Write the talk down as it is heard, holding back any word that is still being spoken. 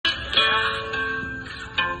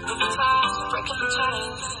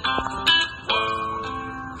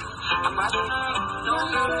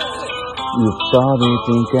You probably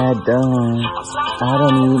think I done. I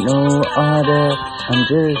don't need no order. I'm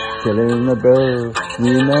just chilling the bro.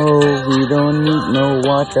 You know we don't need no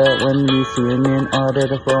water when we swimming out of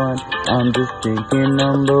the fun. I'm just thinking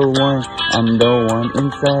number one. I'm the one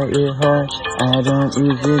inside your heart. I don't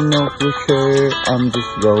even know for sure. I'm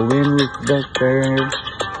just going with the curve.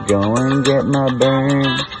 Go and get my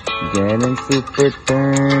burn. Getting super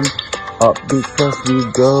turned up because we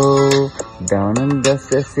go down on the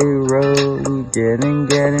sassy road. We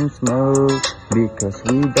getting smoked because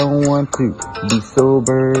we don't want to be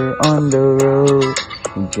sober on the road.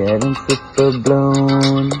 Getting super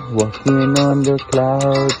blown, walking on the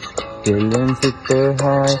clouds, feeling super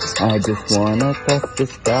high. I just wanna touch the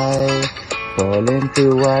sky, fall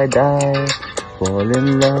into I die, fall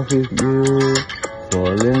in love with you,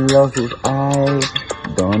 fall in love with I.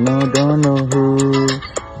 Don't know who,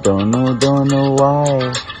 don't know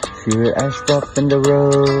why. Should I stop in the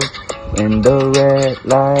road, in the red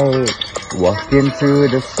light, walking through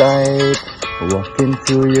the side, walking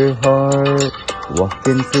through your heart,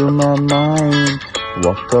 walking through my mind,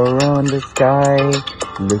 walk around the sky,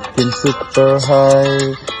 looking super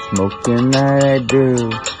high, smoking I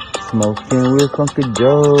do, smoking with Uncle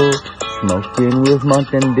Joe, smoking with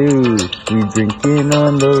Mountain Dew, we drinking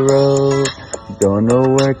on the road, don't know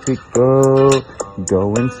where to go,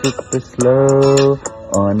 going super slow,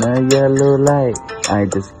 on a yellow light, I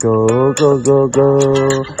just go.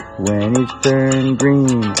 When it turn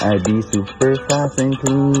green, I be super fast and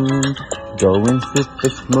clean, going super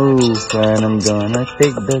smooth, and I'm gonna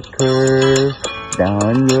take the curve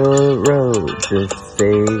down your road. Just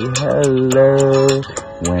say hello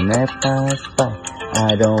when I pass by.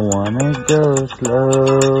 I don't wanna go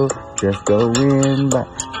slow, just going by.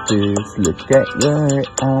 Just look at your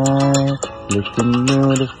eye, looking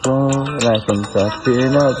beautiful, like I'm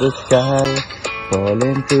touching up the sky.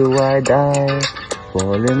 Falling till I die,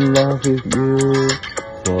 fall in love with you,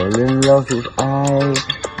 fall in love with I.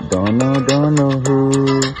 Don't know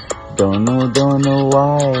who, don't know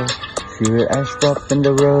why. Should I stop in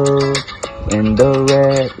the road, in the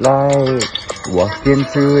red light, walking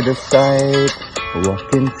through the side,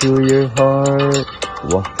 walking through your heart,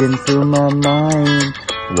 walking through my mind,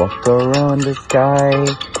 walk around the sky,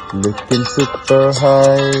 looking super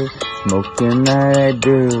high, smoking I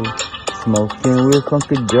do, smoking with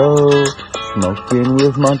Uncle Joe, smoking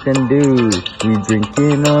with Mountain Dew, we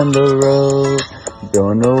drinking on the road,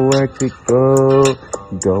 don't know where to go,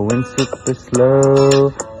 going super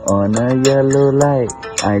slow, on a yellow light,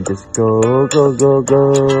 I just go.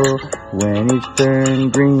 When it turn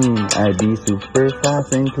green, I be super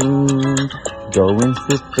fast and clean, going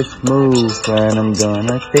super smooth, and I'm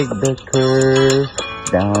gonna take the curve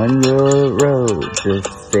down your road.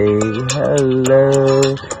 Just say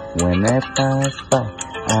hello when I pass by.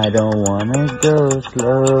 I don't wanna go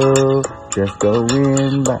slow, just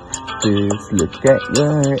going by. Just look at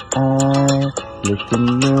your eye,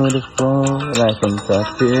 looking beautiful, like I'm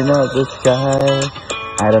touching up the sky.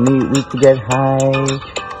 I don't need weed to get high,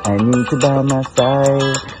 I need you by my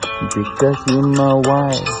side, because you're my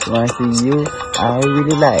wife. When I see you, I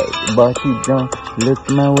really like, but you don't look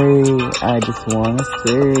my way. I just wanna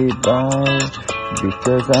say bye,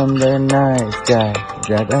 because I'm the nice guy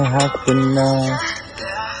that I have tonight.